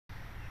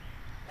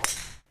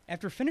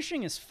After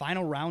finishing his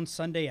final round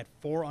Sunday at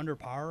 4 under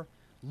par,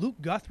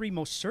 Luke Guthrie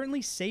most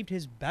certainly saved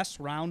his best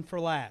round for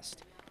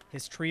last.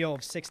 His trio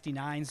of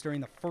 69s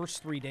during the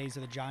first 3 days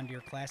of the John Deere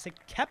Classic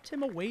kept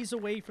him a ways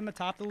away from the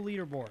top of the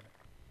leaderboard.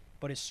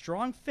 But his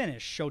strong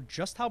finish showed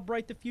just how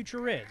bright the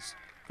future is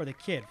for the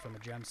kid from the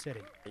Gem City.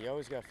 You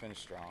always got to finish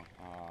strong.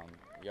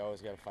 You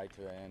always got to fight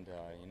to the end.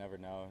 You never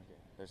know.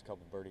 There's a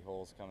couple birdie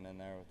holes coming in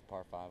there with the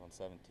par 5 on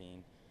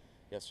 17.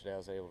 Yesterday I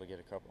was able to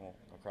get a couple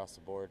across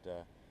the board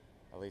to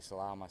at least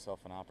allow myself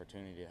an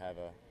opportunity to have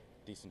a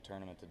decent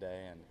tournament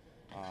today. And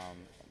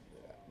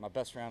my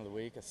best round of the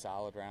week, a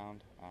solid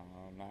round.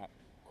 Not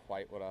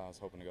quite what I was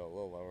hoping to go a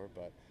little lower,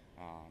 but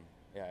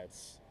yeah,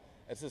 it's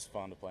just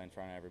fun to play in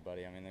front of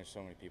everybody. I mean, there's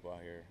so many people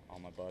out here, all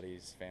my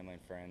buddies, family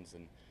and friends,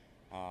 and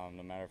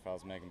no matter if I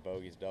was making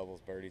bogeys, doubles,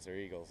 birdies, or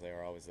eagles, they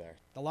were always there.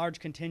 The large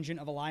contingent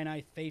of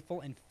Illini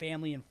faithful and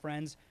family and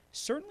friends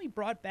certainly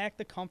brought back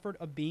the comfort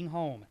of being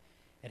home.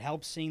 It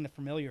helps seeing the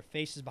familiar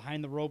faces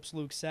behind the ropes,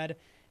 Luke said,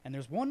 and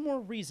there's one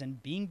more reason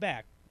being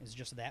back is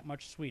just that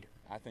much sweeter.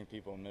 I think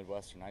people in the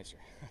Midwest are nicer,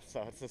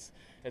 so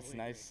it's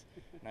nice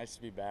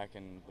to be back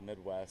in the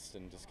Midwest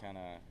and just kind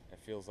of, it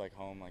feels like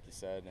home, like you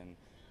said, and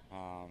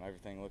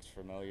everything looks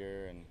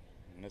familiar, and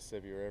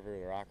Mississippi River,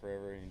 the Rock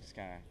River, you just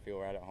kind of feel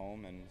right at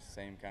home, and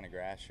same kind of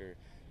grass you're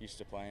used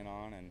to playing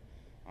on, and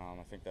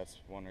I think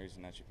that's one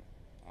reason that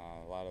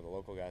a lot of the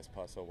local guys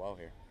putt so well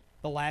here.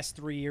 The last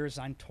 3 years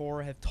on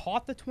tour have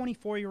taught the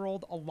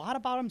 24-year-old a lot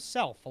about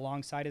himself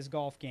alongside his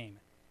golf game,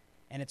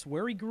 and it's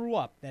where he grew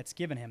up that's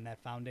given him that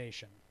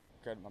foundation.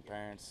 Credit to my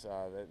parents.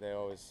 They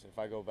always, if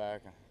I go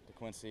back to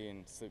Quincy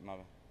and sleep in my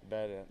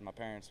bed at my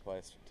parents'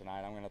 place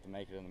tonight, I'm going to have to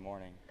make it in the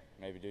morning,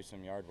 maybe do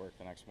some yard work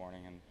the next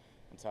morning, and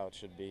that's how it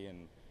should be.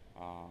 And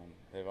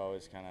they've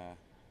always kind of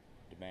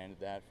demanded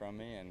that from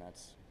me, and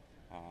that's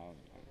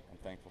I'm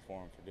thankful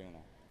for them for doing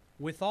that.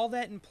 With all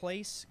that in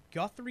place,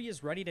 Guthrie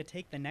is ready to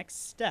take the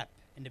next step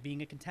into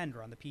being a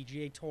contender on the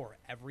PGA Tour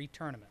every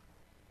tournament.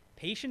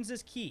 Patience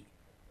is key,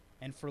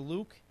 and for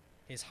Luke,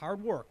 his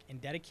hard work and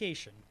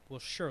dedication will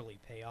surely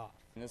pay off.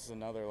 And this is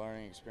another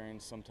learning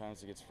experience.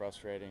 Sometimes it gets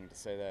frustrating to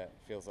say that.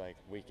 It feels like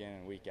week in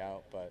and week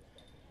out, but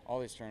all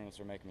these tournaments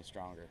are making me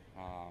stronger.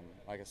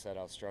 Like I said,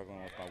 I was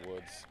struggling with my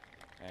woods,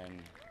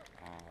 and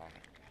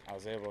I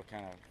was able to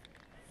kind of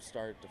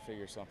start to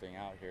figure something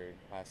out here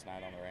last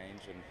night on the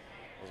range, and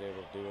was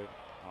able to do it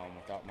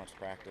without much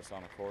practice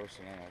on the course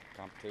and in a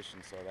competition,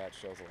 so that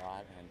shows a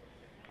lot. And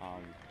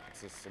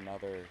it's just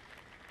another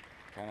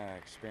kind of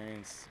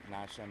experience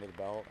notch under the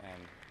belt,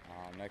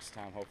 and next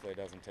time hopefully it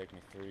doesn't take me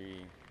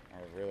 3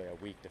 or really a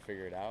week to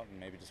figure it out, and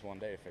maybe just one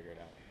day to figure it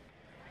out.